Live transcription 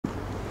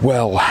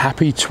Well,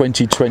 happy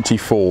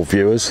 2024,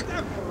 viewers.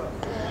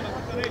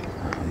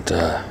 And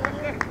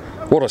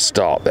what a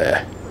start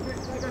there.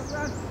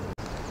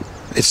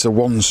 It's the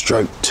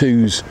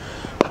 1/2s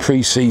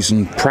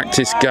pre-season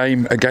practice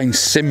game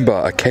against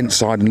Simba, a Kent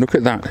side. And look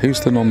at that, who's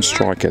the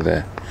non-striker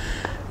there?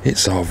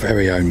 It's our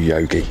very own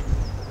Yogi.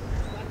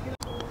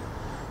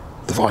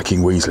 The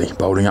Viking Weasley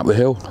bowling up the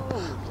hill.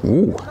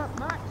 Ooh.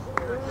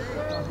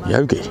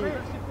 Yogi.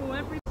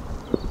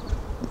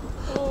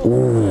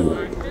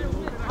 Ooh.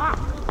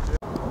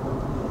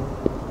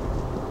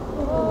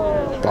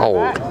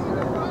 Bowled.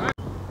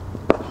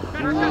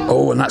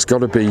 Oh, and that's got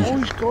to be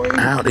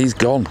out. He's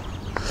gone.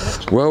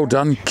 Well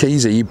done,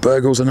 Keezy. He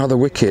burgles another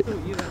wicket.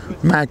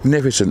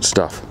 Magnificent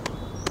stuff.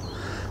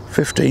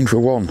 15 for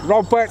 1.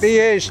 Roll back the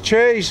ears,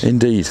 cheese.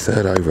 Indeed,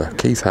 third over.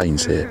 Keith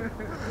Haynes here.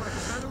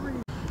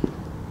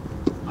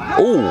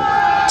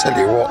 Oh, tell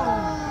you what.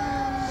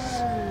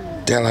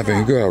 Dell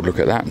having a good old look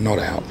at that. Not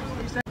out.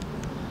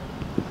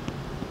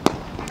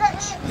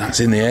 That's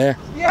in the air.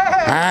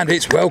 And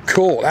it's well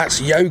caught.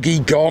 That's Yogi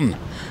gone.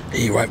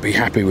 He won't be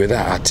happy with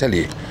that, I tell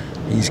you.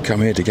 He's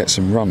come here to get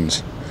some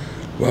runs.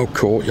 Well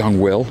caught, young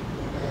Will.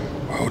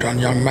 Well done,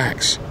 young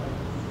Max.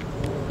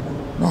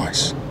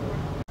 Nice.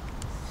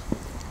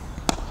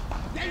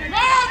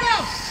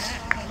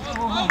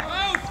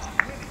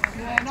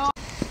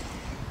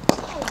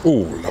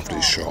 Oh,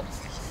 lovely shot.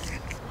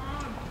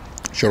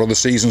 Shot of the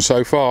season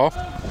so far.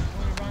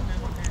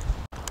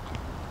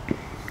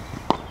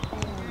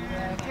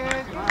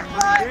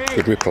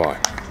 Good reply.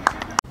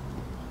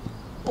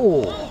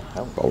 Oh,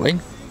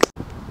 bowling.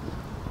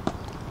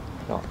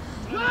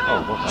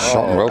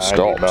 Shot and well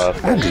stopped.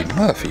 Andy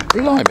Murphy,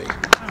 blimey.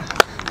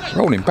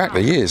 Rolling back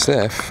the years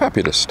there,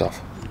 fabulous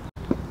stuff.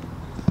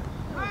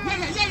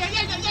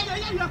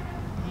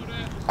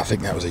 I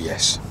think that was a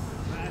yes.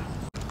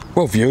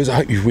 Well, viewers, I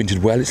hope you've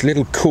wintered well. It's a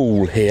little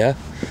cool here.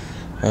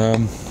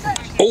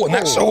 Oh, and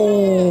that's,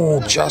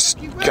 just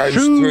goes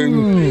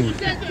through.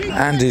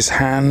 And his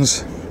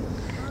hands.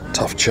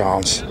 Tough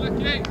chance.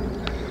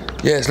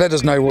 Yes, let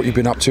us know what you've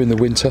been up to in the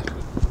winter.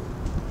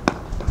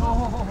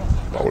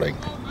 Bowling.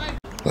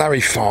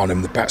 Larry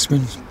Farnham, the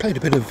batsman, played a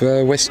bit of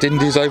West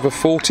Indies over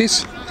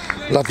 40s.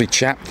 Lovely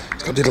chap.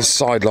 He's got a little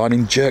sideline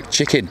in jerk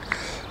chicken,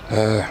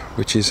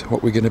 which is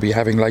what we're going to be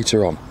having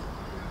later on.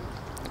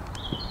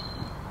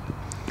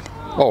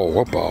 Oh,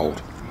 well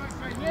bowled.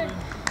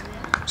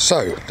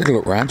 So, little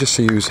look round, just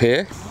see who's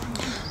here.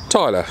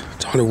 Tyler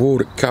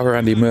Ward at cover,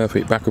 Andy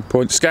Murphy at backward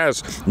point.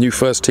 Skaz, new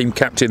first team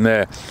captain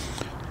there,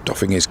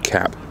 doffing his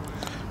cap.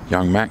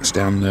 Young Max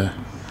down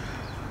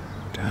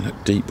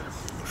at deep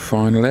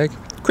fine leg.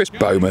 Chris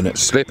Bowman at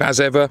slip as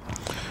ever.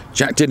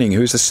 Jack Dinning,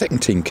 who's the second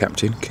team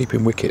captain,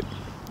 keeping wicket.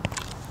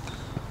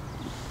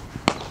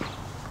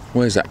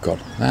 Where's that gone?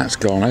 That's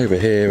gone over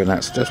here, and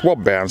that's just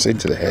one bounce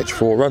into the hedge.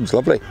 4 runs,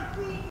 lovely.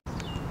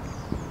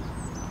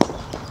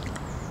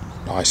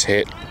 Nice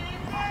hit.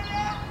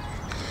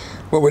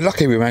 Well, we're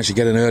lucky we managed to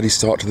get an early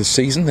start to the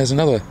season. There's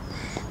another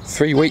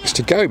 3 weeks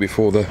to go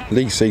before the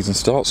league season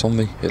starts on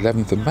the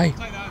 11th of May.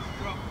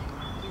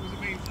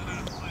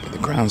 But the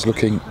ground's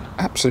looking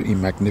absolutely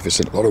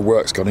magnificent. A lot of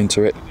work's gone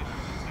into it.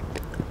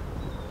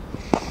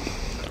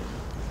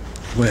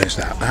 Where's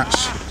that?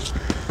 That's,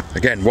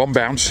 again, one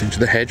bounce into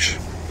the hedge.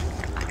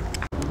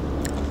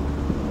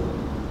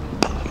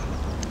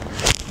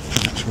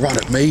 That's right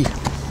at me.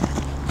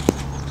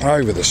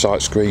 Over the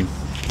sight screen.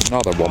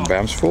 Another one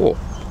bounce 4.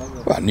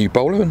 Well, a new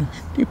bowler and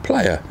new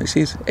player. This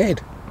is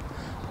Ed,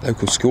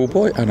 local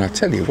schoolboy, and I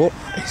tell you what,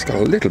 he's got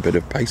a little bit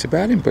of pace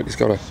about him, but he's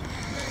got a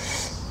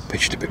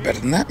pitched a bit better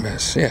than that.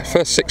 But yeah,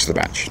 first 6 of the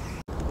match.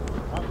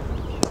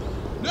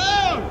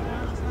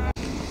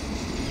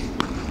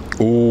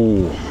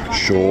 Oh,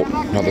 short,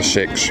 another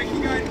 6,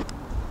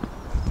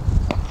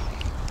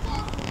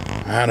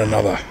 and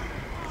another.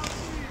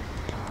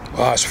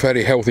 Well, that's a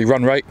fairly healthy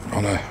run rate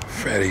on a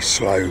fairly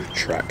slow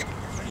track.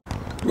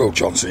 Will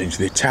Johnson into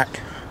the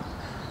attack.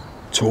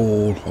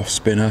 Tall, off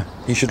spinner.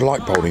 He should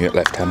like bowling at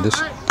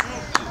left-handers.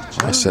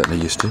 I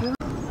certainly used to.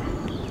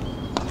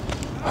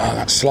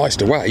 That's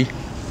sliced away.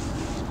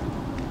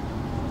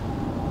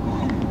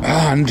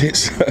 And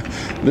it's a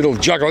little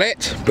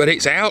jugglette, but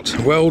it's out.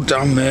 Well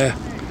done there,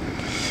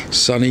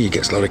 Sonny. He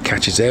gets a lot of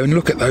catches there. And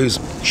look at those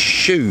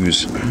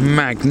shoes.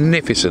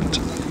 Magnificent.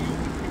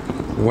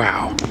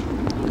 Wow.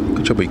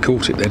 Good job he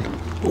caught it then.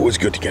 Always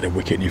good to get a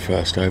wicket in your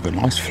first over.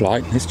 Nice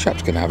flight. This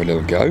chap's going to have a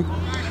little go.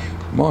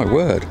 My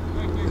word.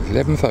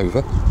 11th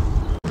over.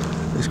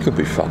 This could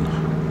be fun.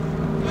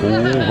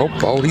 Oh, well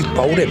bowled. He's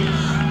bowled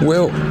him.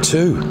 Will,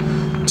 2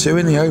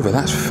 in the over.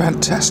 That's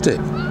fantastic.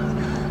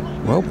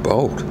 Well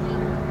bowled.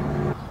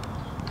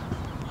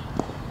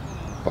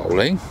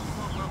 Bowling.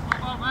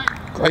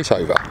 Great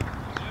over.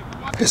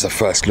 Here's the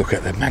first look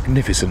at the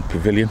magnificent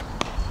pavilion.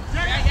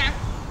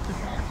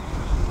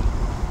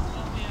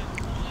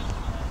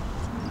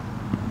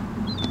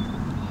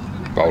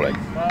 Bowling.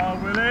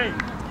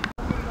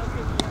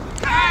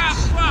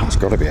 That's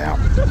got to be out.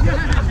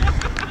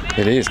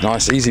 It is.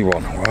 Nice, easy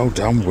one. Well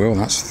done, Will.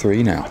 That's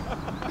 3 now.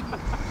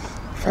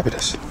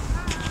 Fabulous.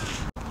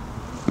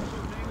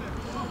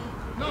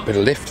 Bit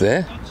of lift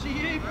there.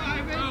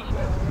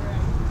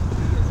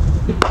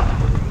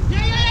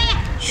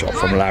 Shot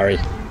from Larry.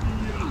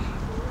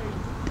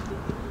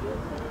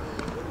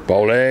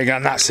 Bowling,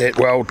 and that's it.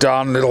 Well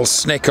done. Little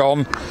snick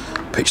on.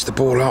 Pitch the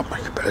ball up,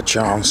 make a better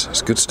chance.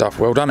 That's good stuff.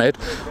 Well done, Ed.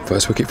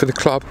 First wicket for the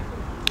club.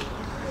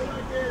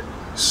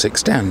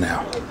 6 down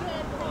now.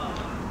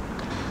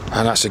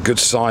 And that's a good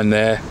sign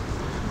there.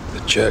 The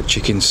jerk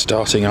chicken's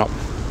starting up.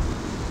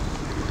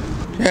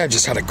 Yeah,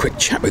 just had a quick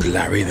chat with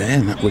Larry there,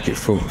 and that wicket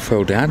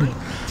fell down.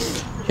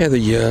 Yeah,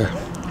 the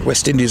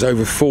West Indies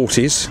over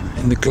 40s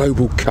in the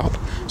Global Cup.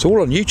 It's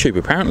all on YouTube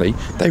apparently.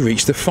 They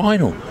reached the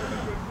final.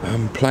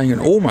 Playing an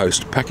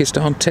almost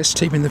Pakistan Test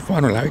team in the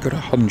final. Larry got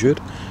 100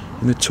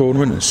 in the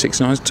tournament and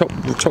 69's top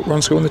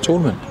run score in the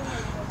tournament.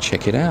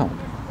 Check it out.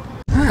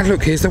 Ah,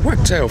 look, here's the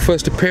wagtail.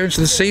 First appearance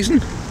of the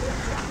season.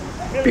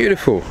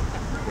 Beautiful.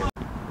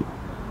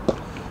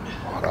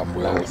 Well done,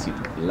 Will.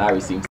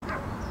 Larry seems...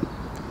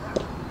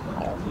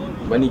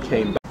 When he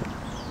came back...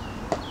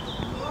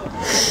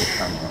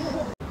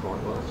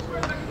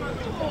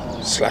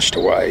 Slashed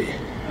away.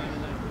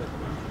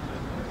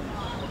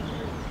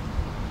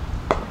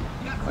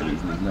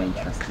 He's not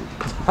interested.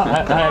 I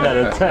had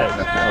a text.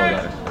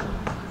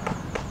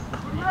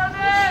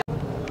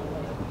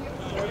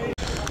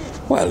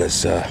 Well,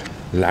 as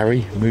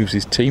Larry moves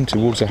his team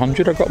towards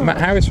 100, I've got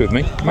Matt Harris with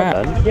me.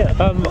 Matt. Yeah,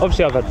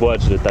 obviously I've had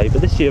words of the day, but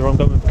this year I'm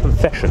going with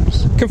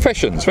confessions.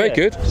 Confessions, very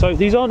good. So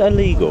these aren't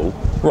illegal.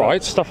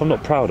 Right. Stuff I'm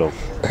not proud of.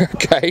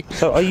 Okay.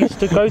 So I used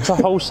to go to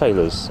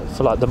wholesalers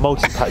for like the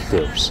multi-pack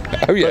deals.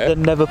 Oh yeah. But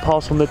then never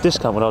pass on the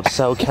discount when I'd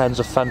sell cans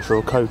of Fanta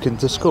or Coke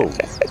into school.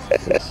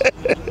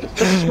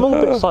 Just small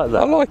bits like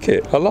that. I like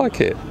it, I like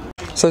it.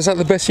 So is that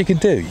the best you can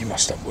do? You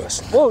must have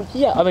worse than that. Well,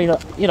 yeah, I mean,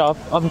 you know,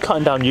 I'm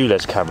cutting down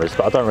ULEZ cameras,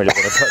 but I don't really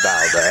want to put that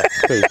out there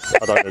because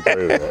I don't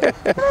agree with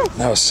it.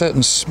 Now a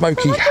certain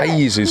smoky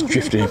haze is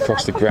drifting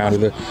across the ground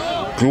with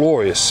a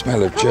glorious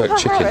smell of jerk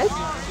chicken.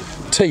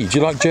 T, do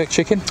you like jerk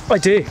chicken? I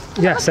do,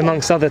 yes,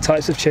 amongst other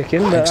types of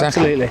chicken, but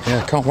exactly. Absolutely.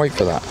 Yeah, can't wait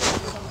for that.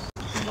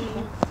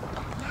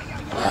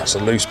 That's a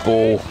loose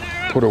ball,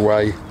 put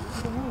away.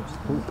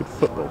 Good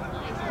football.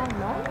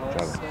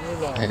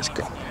 Yeah, it's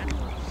gone.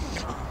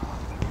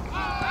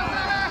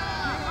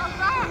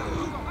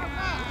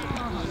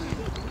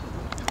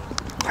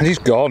 And he's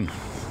gone.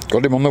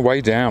 Got him on the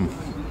way down.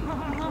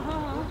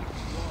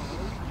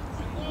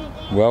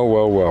 Well,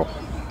 well, well.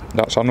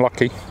 That's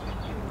unlucky.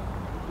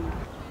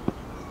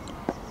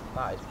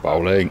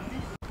 Bowling.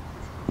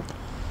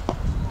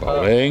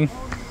 Bowling.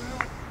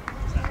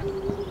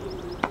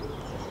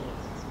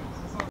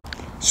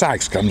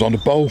 Sags comes on to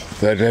bowl.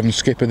 Third 11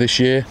 skipper this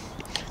year.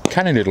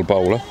 Canny little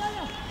bowler.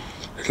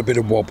 Little bit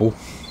of wobble.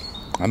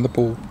 And the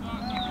ball.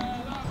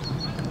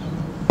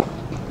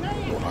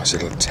 Oh, nice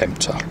little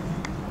tempter.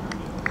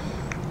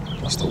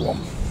 That's the one.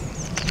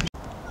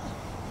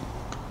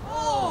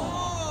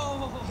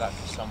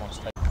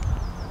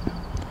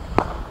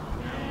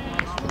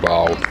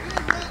 Bowled.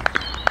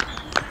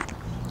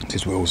 It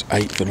is Will's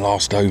 8th and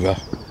last over.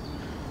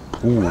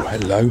 Ooh,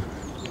 hello.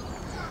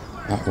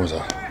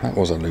 That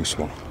was a loose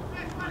one.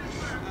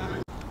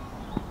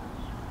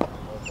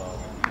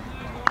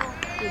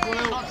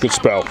 Good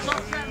spell.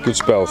 Good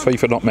spell. 3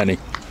 for not many.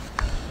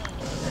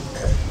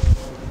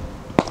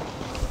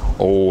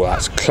 Oh,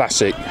 that's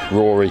classic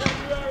Rory.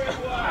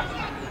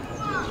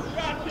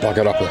 Dug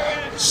it up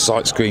a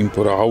sight screen,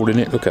 put a hole in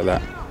it. Look at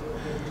that.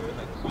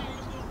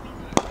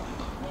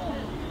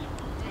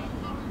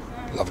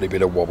 Lovely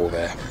bit of wobble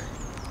there.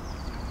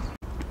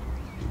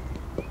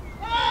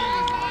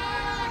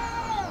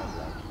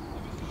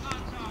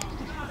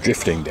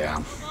 Drifting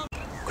down.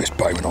 Chris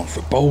Bowman on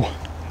for ball.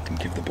 Can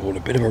give the ball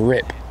a bit of a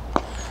rip.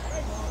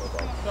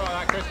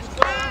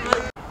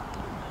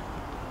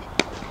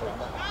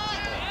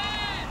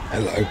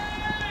 Hello.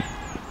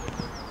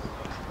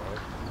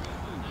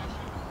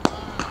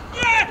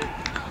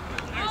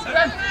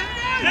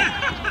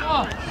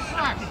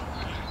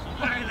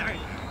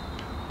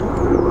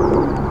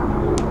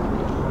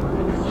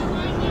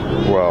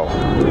 Well,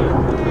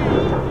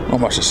 not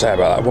much to say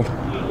about that one.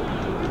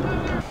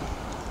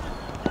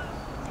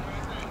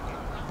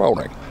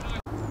 Bowling.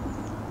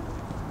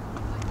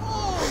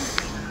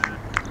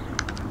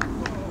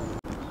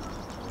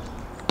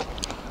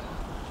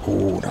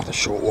 Oh, another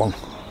short one.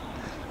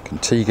 Can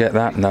T get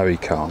that? No, he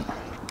can't.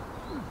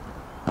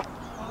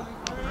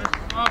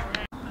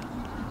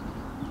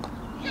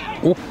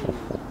 Ooh.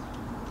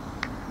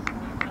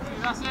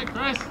 That's it,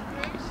 Chris.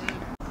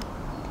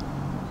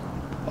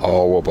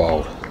 Oh, well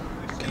bowled.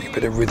 Getting a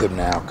bit of rhythm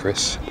now,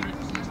 Chris.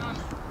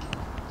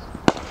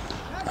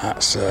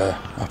 That's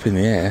up in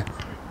the air.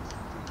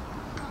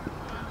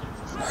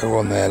 No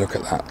one there, look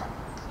at that.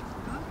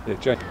 Yeah,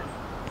 Jay.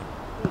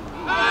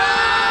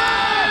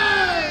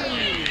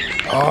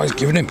 Oh, he's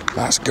giving him.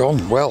 That's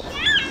gone. Well,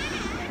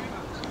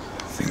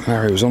 I think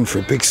Larry was on for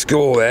a big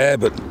score there,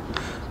 but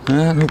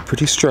looked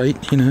pretty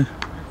straight, you know.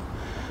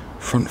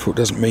 Front foot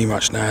doesn't mean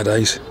much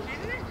nowadays.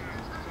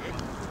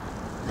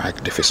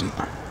 Magnificent.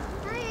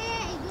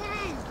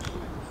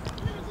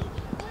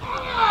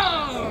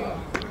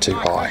 too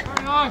high.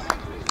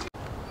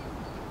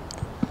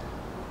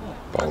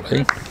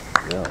 Bowling.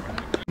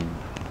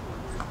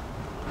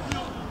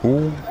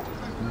 Ooh.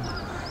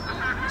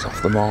 It's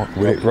off the mark.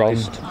 Will it run?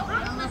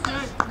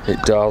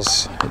 It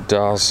does. It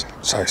does.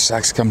 So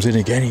Sags comes in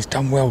again. He's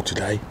done well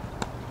today.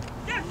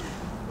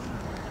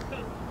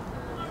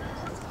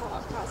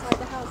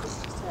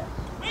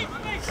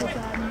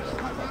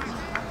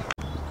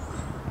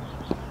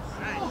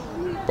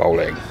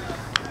 Bowling.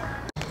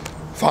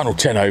 Final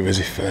 10 overs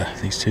if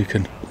these two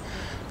can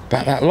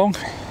bat that long.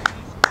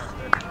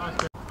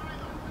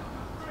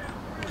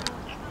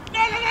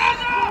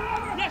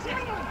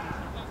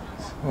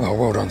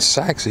 Well done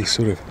Sags, he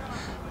sort of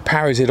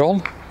parries it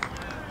on.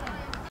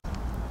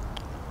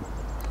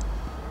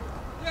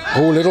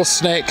 Oh, little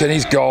snick and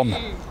he's gone.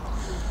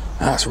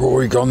 That's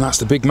Rory gone, that's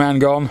the big man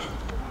gone.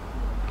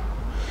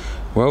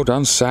 Well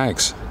done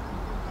Sags.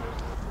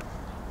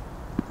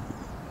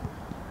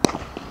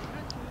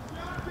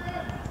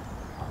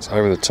 It's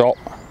over the top.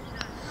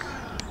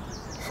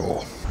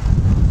 4.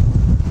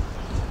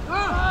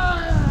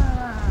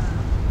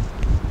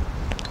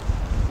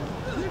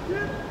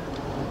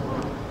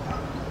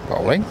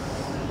 Bowling.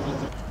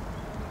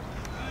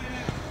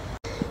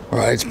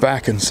 Right, it's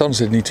back and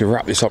Sanderstead need to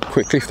wrap this up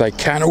quickly if they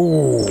can.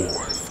 Ooh,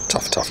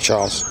 tough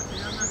chance.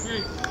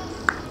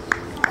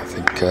 I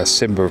think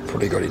Simba have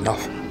probably got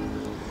enough.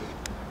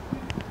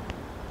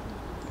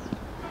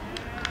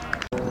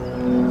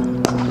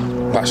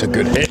 That's a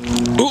good hit.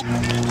 Ooh,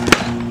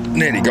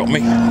 nearly got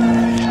me.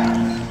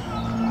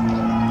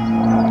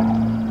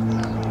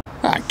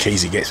 And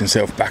Keezy gets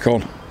himself back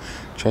on.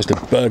 Tries to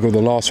burgle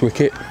the last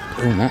wicket.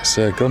 Oh, that's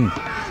gone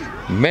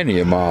many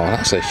a mile.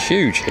 That's a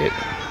huge hit.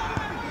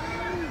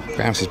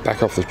 Bounces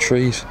back off the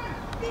trees.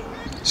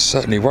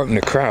 Certainly woken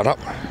the crowd up.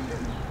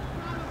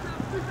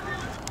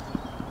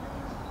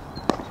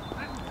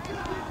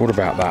 What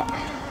about that?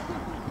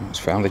 It's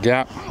found the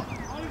gap.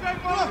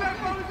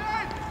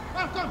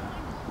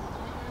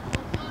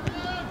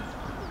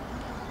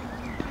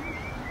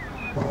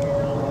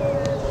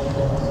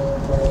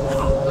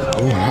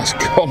 Oh, that's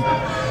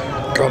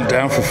gone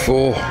down for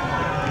 4.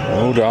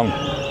 Well done.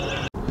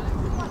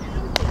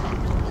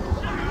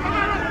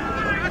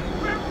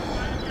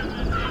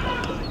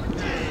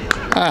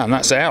 And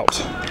that's out.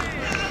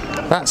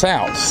 That's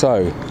out.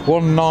 So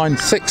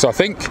 196, I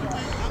think,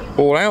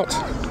 all out.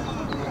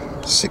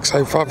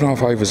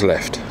 5.5 overs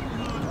left.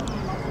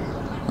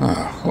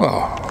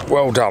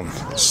 Well done,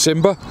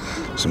 Simba.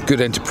 Some good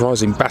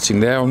enterprising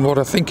batting there on what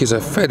I think is a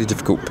fairly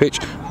difficult pitch.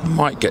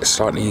 Might get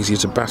slightly easier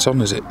to bat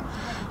on as it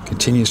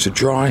continues to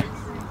dry.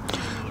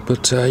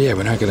 But yeah,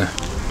 we're now going to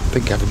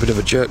have a bit of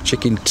a jerk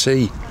chicken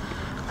tea,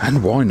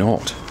 and why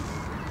not?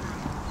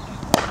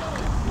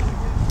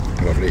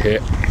 Lovely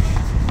hit.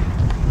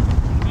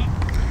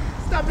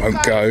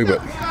 Won't go, but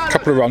a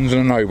couple of runs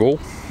and a no ball.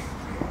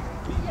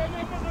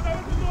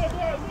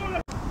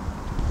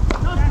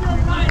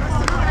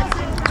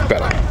 It's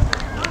better.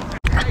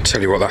 I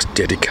tell you what, that's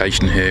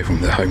dedication here from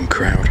the home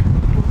crowd.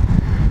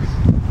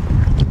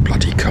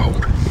 Bloody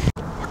cold.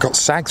 I've got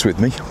Sags with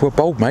me. Well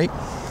bowled, mate.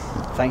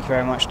 Thank you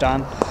very much,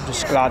 Dan. I'm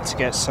just glad to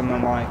get some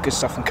of my good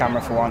stuff on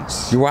camera for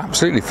once. You were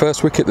absolutely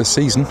first wicket this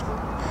season.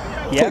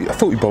 Yeah. I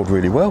thought you bowled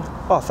really well.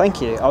 Oh,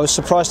 thank you. I was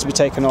surprised to be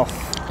taken off.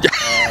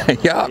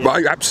 Yeah,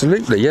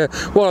 absolutely, yeah.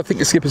 Well, I think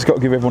the skipper's got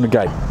to give everyone a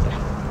game.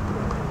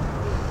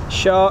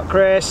 Shot,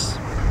 Chris.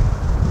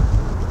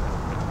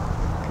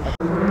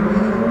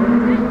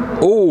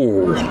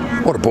 Oh,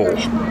 what a ball.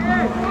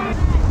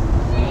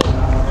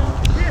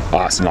 Oh,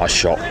 that's a nice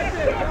shot.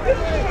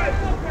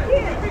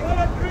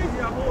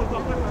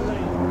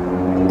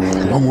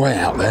 A long way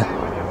out there.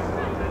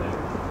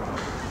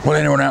 Well,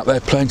 anyone out there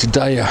playing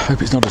today, I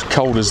hope it's not as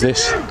cold as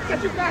this.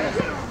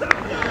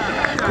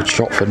 Good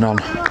shot for none.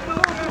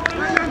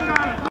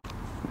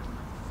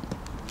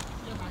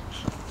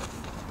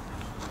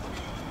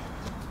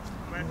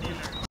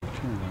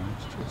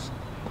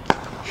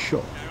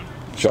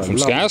 Shot from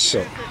Skaz.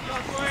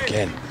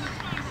 Again,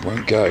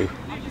 won't go.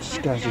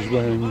 Skaz is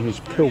wearing his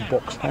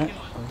pillbox hat.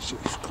 He's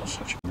got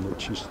such a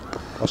which is.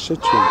 I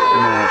said to him,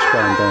 no, it's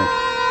going down.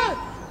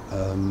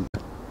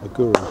 A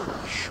guru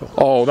shot.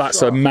 Oh,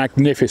 that's a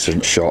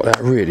magnificent shot.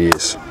 That really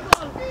is.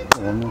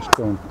 Go on, let's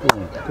go on.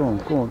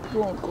 Go on.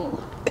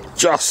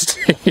 Just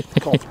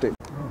Coughed it.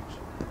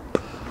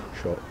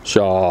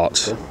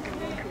 shot.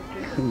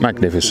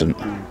 Magnificent.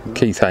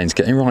 Keith Haynes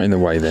getting right in the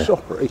way there.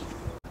 Sorry.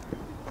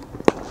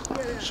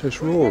 So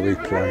it's Rory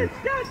playing.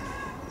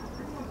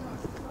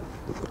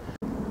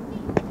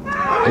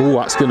 Oh,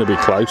 that's going to be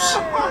close.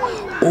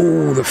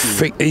 Oh,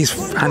 his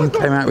hand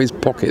came out of his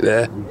pocket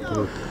there.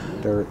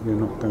 Derek, you're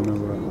not going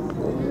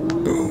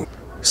to.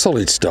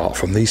 Solid start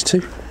from these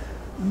two.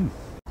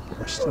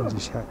 West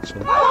Indies hats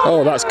on.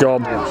 Oh, that's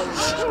gone.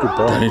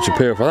 Goodbye. Don't need to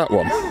appeal for that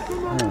one.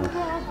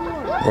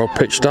 Well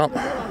pitched up.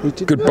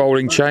 Good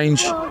bowling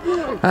change.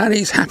 And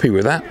he's happy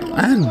with that.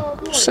 And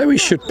so he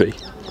should be.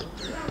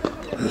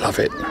 Love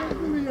it.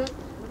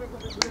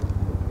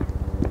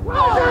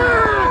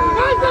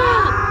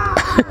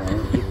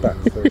 Back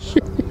first.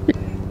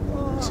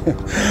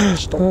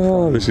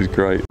 Oh, this is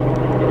great. Or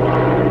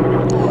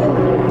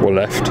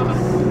left.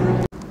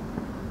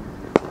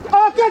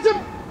 Oh, get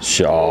him!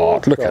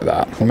 Shot. Look at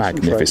that.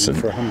 Magnificent.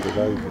 For 100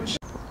 overs.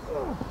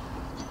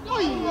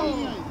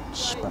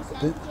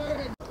 Smacked it.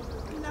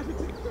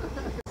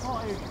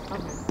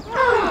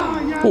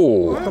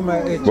 Oh,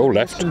 well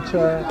left.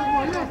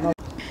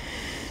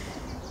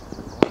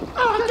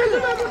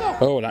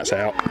 Oh, that's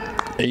out.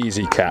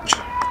 Easy catch.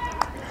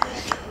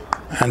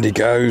 And he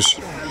goes.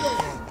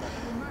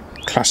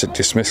 Classic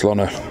dismissal on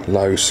a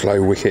low,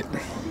 slow wicket.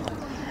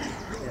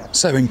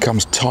 So in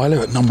comes Tyler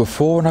at number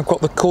 4, and I've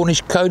got the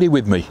Cornish Cody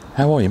with me.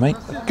 How are you, mate?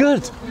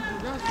 Good.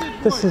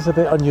 This is a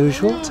bit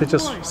unusual to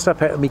just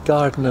step out of my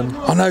garden and.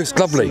 I know, it's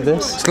lovely. See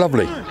this? It's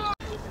lovely.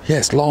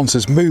 Yes, Lance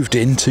has moved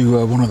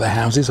into one of the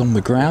houses on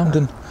the ground,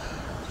 and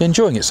you're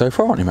enjoying it so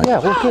far, aren't you, mate? Yeah,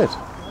 well, good.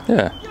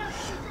 Yeah.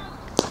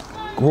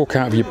 Walk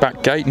out of your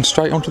back gate and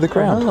straight onto the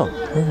ground. Oh.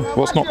 Yeah.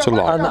 What's not to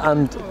like?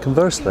 And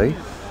conversely,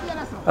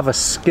 have a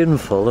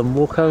skinful and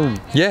walk home.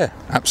 Yeah,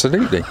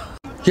 absolutely.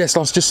 Yes, I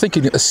was just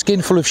thinking, a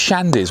skinful of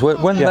shandies.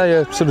 Weren't they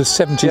a sort of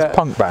 70s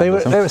punk band? They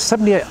were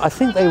 78. I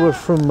think they were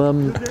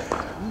from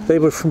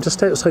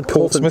just outside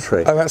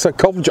Coventry. Oh, that's at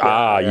Coventry.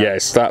 Ah,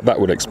 yes, that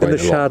would explain in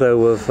the a lot.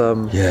 shadow of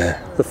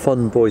the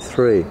Fun Boy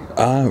 3.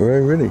 Ah,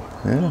 really?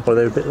 Yeah. Or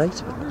they were a bit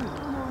later.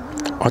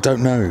 I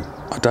don't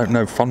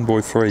know. Fun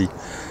Boy 3.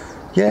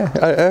 Yeah,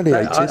 early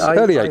 80s.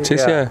 Early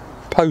 80s, yeah.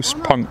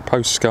 Post-punk,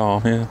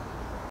 post-ska, yeah.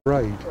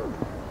 Raid.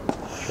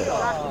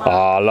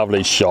 Ah,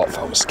 lovely shot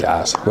from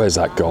Scaz. Where's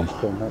that gone?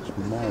 That's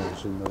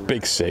miles in the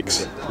Big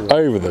 6.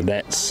 Over the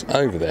nets,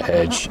 over the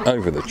hedge,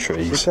 over the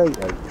trees.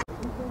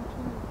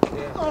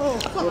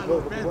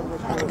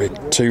 That'll be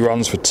 2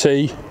 runs for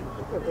T.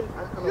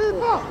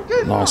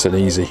 Nice and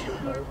easy.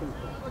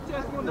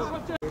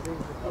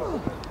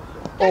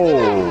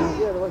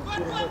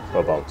 Oh,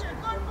 about.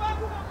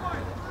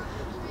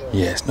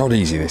 Yeah, it's not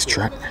easy, this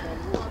track.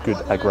 Good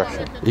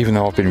aggression. Even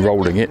though I've been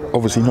rolling it,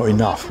 obviously not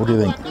enough. What do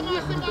you think?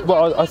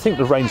 Well, I think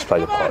the rain's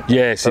played a part.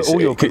 Yes, it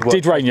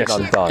did rain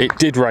yesterday. It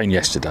did rain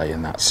yesterday,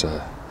 and that's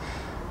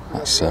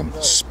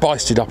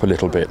spiced it up a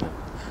little bit.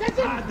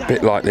 A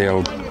bit like the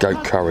old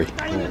goat curry.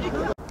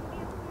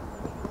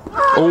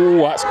 Oh,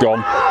 that's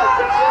gone.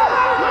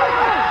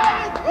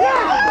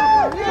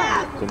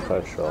 Didn't play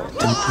a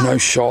shot. No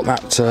shot.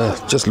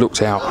 That just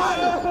looked out.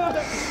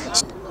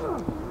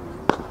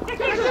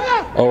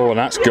 Oh, and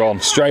that's gone.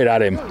 Straight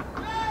at him.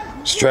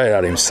 Straight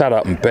at him. Sat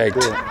up and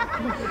begged.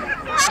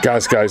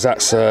 Scaz goes,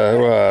 that's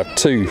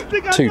 2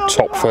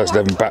 top first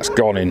 11 bats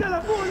gone in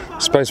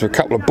space of a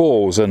couple of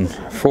balls, and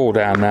 4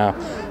 down now.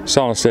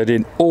 Sanderstead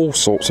in all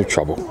sorts of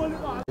trouble.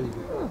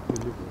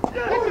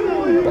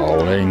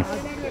 Bowling.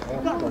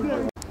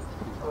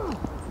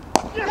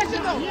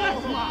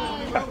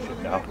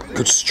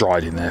 Good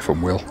stride in there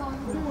from Will.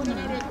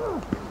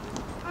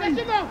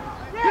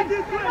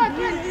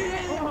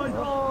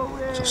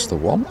 Just the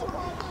one.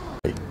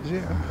 Is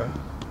it? Okay.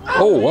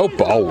 Oh, well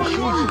bowled.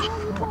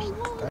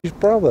 His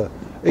brother,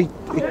 he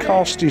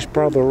cast his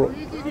brother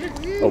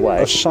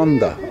Away.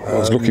 asunder. I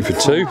was looking for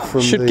 2.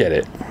 Should get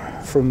it.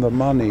 From the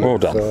money Well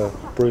of done.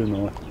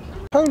 Brunei.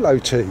 Polo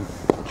team,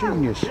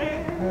 genius.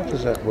 How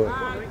does that work?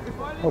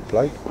 Well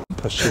played.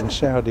 In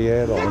Saudi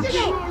Airlines.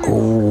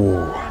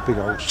 Oh, Big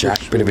old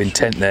Jack, bit of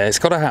intent there. It's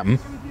got to happen.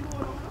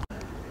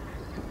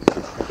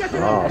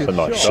 Ah, that's a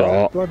nice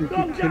shot. Bloody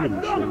good killing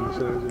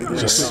machine.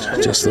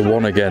 Just the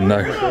one again,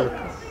 though.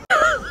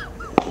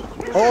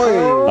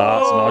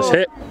 That's a nice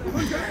hit.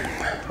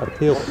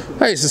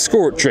 Hey, it's the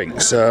score at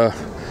drinks.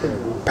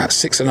 About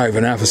 6 and over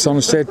now for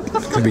Sanderstead.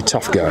 It's going to be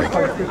tough going.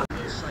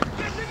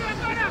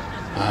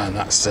 And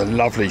that's a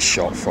lovely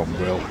shot from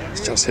Will.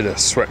 He's just hit a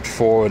swept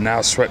 4 and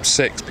now swept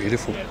 6.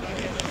 Beautiful.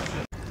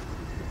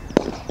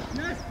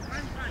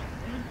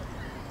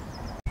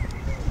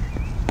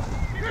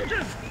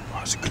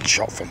 That's a good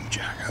shot from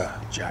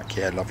Jack.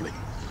 Yeah, lovely.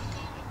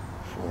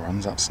 4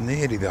 runs. That's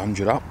nearly the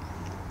 100 up.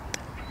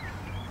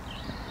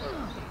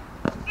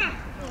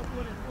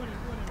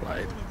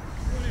 Played.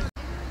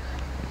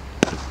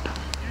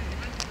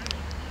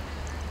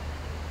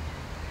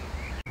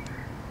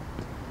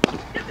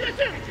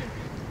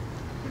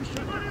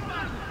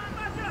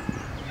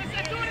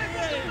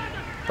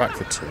 Back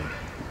for 2.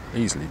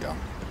 Easily done.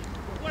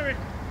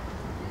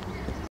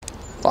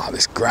 Ah,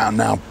 this ground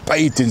now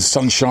bathed in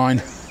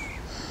sunshine.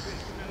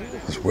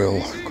 As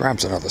Will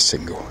grabs another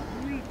single.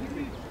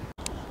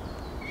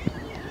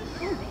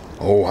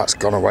 Oh, that's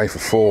gone away for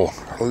 4.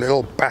 A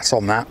little bat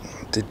on that,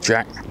 did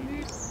Jack.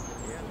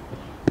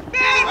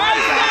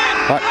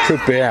 That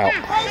could be out.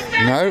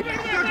 No.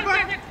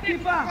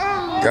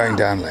 Going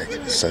down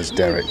leg, says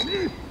Derek.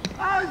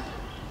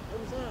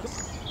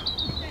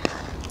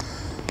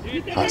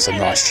 That's a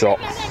nice shot.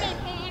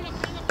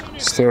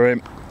 It's through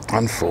him,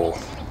 and 4.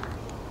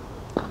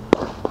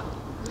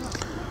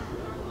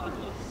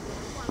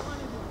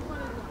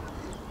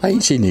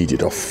 He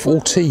needed off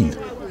 14.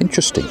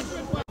 Interesting.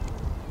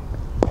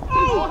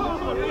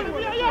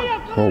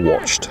 Well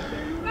watched.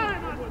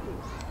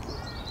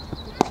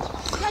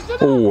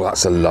 Oh,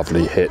 that's a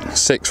lovely hit.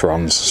 6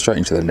 runs straight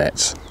into the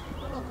nets.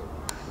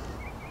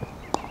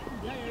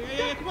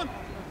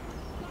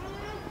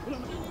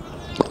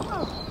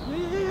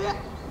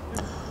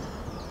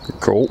 Good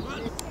call.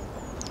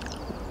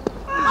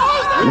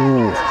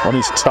 Ooh, on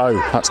his toe.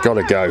 That's got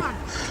to go.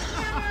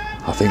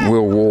 I think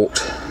Will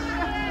walked.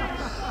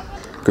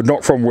 Good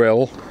knock from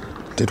Will.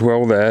 Did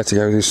well there to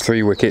go with his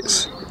 3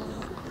 wickets.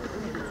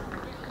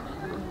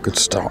 Good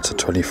start to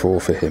 24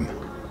 for him.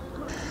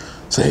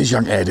 So here's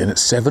young Ed in at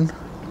 7.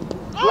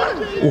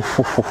 Ooh.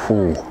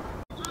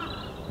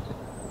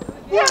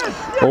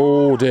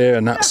 Oh dear,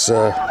 and that's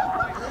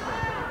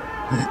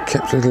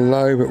kept a little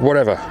low, but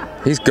whatever.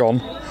 He's gone.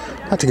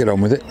 Had to get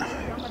on with it.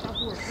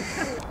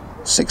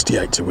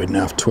 68 to win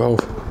now for 12.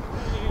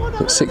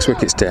 But 6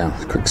 wickets down.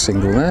 Quick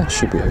single there,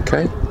 should be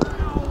okay.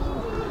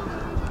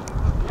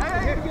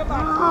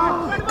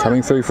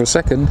 Coming through for a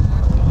second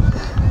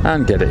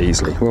and get it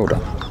easily. Well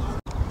done.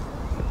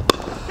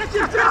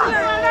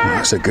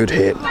 That's a good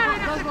hit.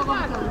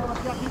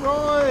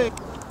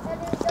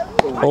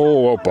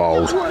 Oh, well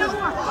bowled.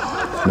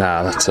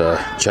 Now that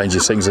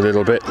changes things a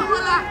little bit.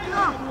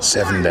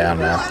 7 down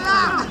now.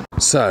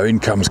 So in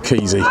comes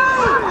Keezy.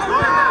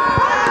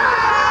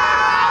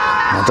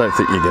 I don't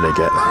think you're going to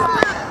get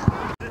that.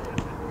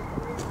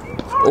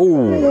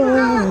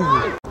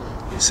 Oh,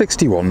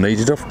 61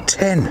 needed off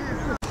 10.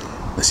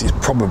 This is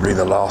probably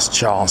the last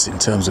chance in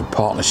terms of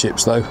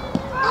partnerships though.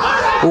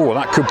 Oh,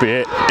 that could be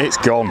it. It's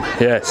gone.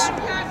 Yes.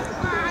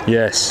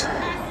 Yes.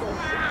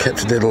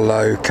 Kept a little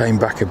low, came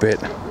back a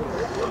bit.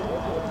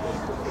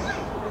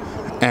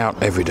 Out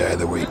every day of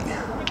the week.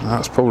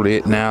 That's probably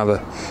it now.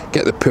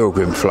 Get the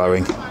Pilgrim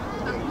flowing.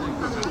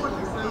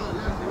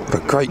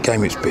 But great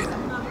game it's been.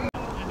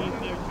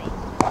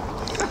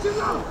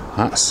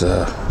 That's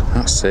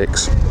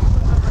 6.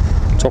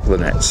 Top of the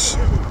nets.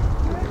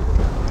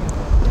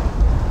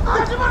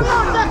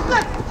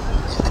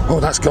 Oh,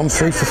 that's gone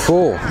 3 for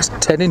 4. That's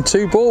 10 in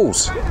 2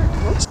 balls.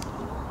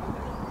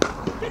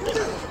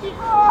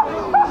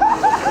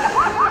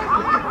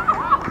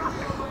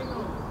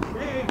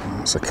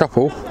 That's a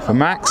couple for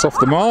Max off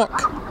the mark.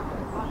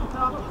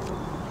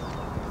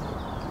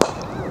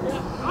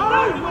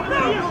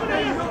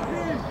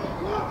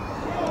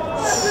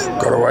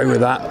 Got away with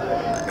that,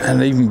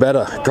 and even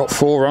better, got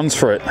 4 runs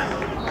for it.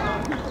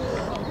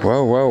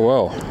 Well, well,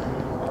 well.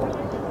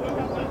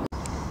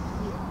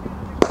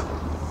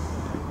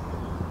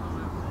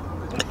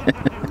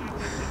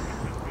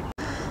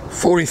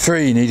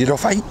 .43 needed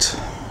off 8.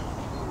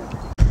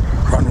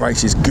 Run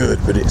rate is good,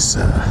 but it's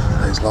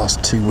those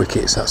last 2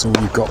 wickets, that's all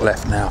we've got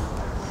left now.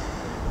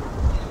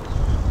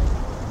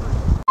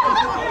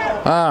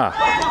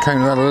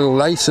 Came out a little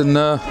late, and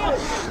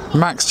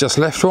Max just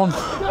left one.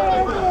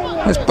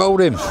 Let's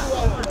bowled him.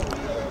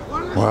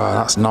 Wow,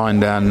 that's 9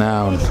 down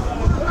now. And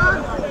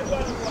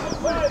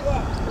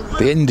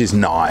the end is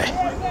nigh.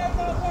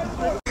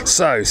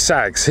 So,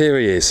 Sags, here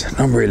he is,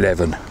 number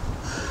 11.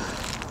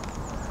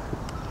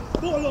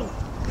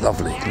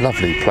 Lovely,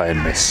 lovely play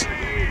and miss.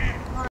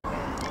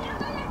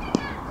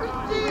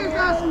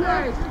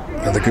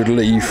 Another good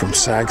leave from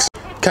Sags.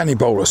 Can he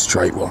bowl a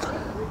straight one?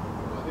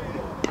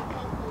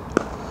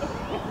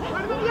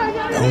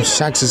 Oh,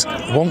 Sags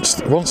wants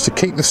to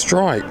keep the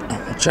strike.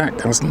 Jack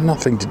has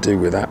nothing to do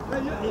with that.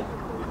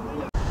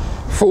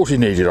 40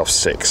 needed off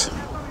 6.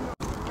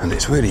 And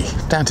it's really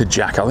down to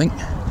Jack, I think.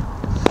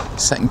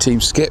 Second team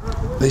skip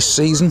this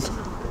season.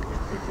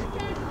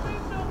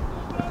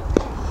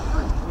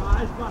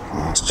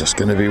 Oh, it's just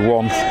going to be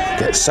 1.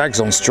 Get Sags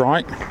on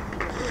strike.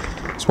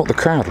 That's what the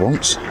crowd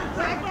wants.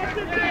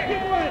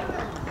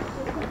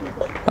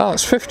 Oh,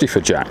 it's 50 for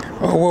Jack.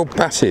 Oh, well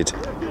batted.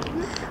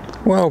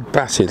 Well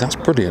batted, that's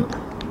brilliant.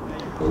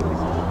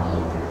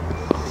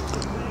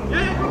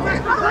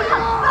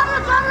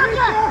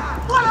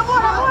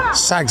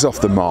 Sags off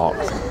the mark.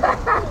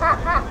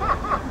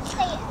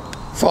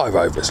 5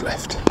 overs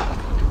left.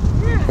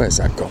 Where's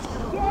that gone?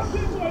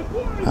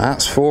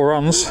 That's 4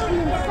 runs.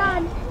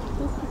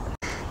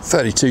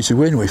 32 to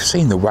win. We've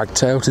seen the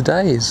wagtail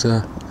today. Is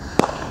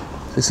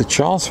this a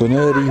chance for an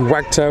early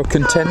wagtail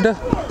contender?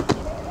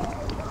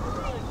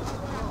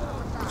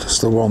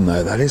 Just the one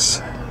there, that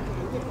is.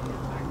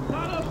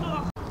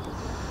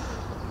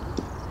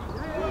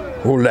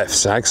 All left,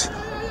 Sags.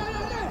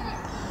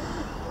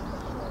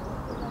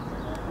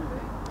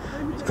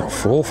 He's got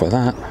 4 for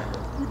that.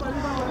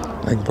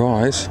 Leg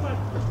buys.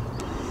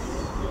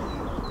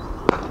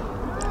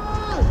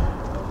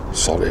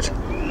 Solid.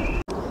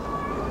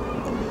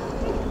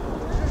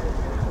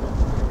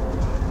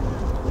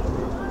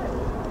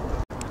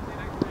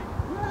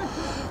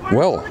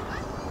 Well,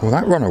 will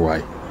that run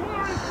away?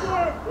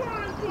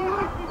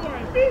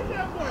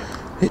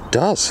 It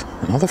does.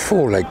 Another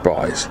 4 leg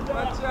buys.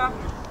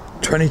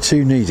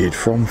 22 needed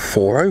from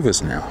 4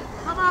 overs now.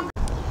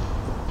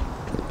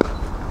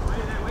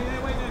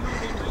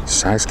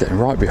 Sags getting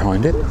right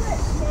behind it.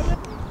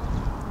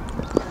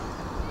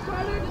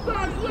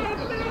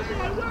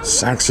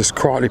 Sags just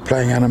quietly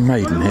playing Anna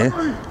Maiden here.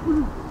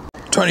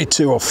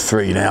 22 off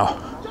 3 now.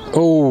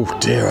 Oh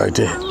dear, oh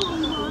dear.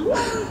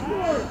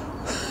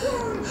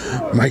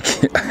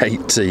 Make it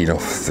 18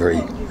 off 3.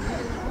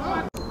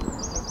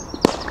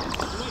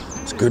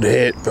 It's a good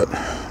hit, but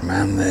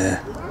man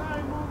there.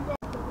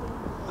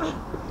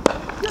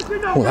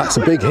 Oh, that's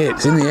a big hit.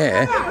 It's in the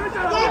air.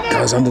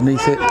 Goes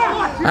underneath it.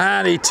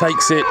 And he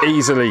takes it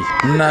easily.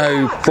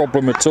 No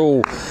problem at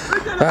all.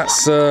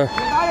 That's a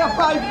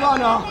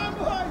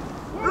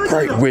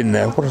great win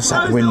there. What does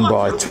that win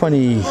by?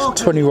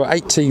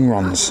 18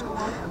 runs.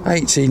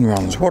 18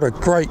 runs. What a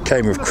great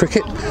game of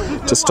cricket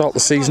to start the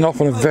season off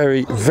on a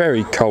very,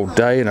 very cold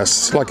day in a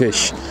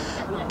sluggish,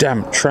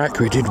 damp track.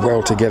 We did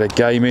well to get a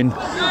game in.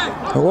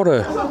 What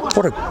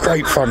a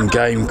great fun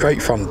game.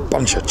 Great fun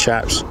bunch of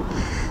chaps.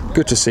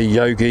 Good to see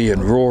Yogi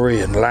and Rory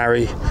and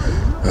Larry.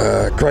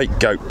 Great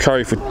goat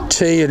curry for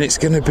tea, and it's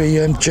going to be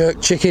jerk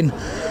chicken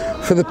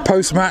for the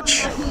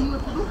post-match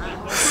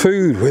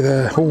food, with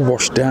all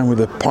washed down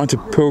with a pint of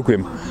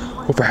Pilgrim,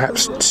 or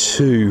perhaps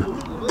 2.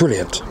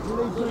 Brilliant.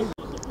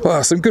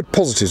 Well, some good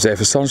positives there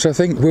for Sanderstead, I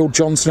think. Will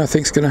Johnson, I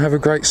think, is going to have a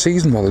great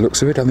season by the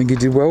looks of it. I think he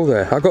did well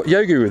there. I got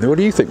Yogi with him. What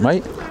do you think,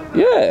 mate?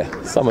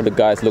 Yeah, some of the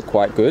guys look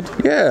quite good.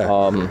 Yeah.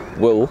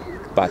 Will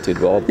batted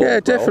well. Yeah,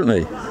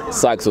 definitely.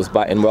 Sags was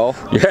batting well.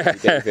 Yeah. He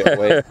gave it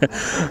away.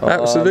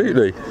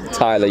 Absolutely.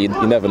 Tyler, you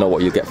never know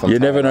what you get from You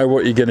Tyler. never know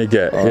what you're going to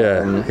get.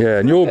 Yeah.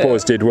 And your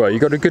boys did well. You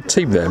got a good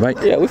team there, mate.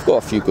 Yeah, we've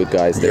got a few good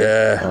guys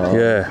there.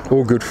 Yeah.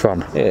 All good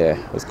fun. Yeah,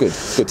 it was good.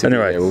 Good to be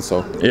Anyway, there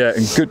also. Yeah,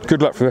 and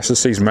good luck for the rest of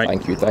the season, mate.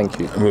 Thank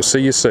you. And we'll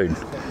see you soon.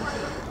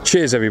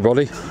 Cheers,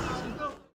 everybody.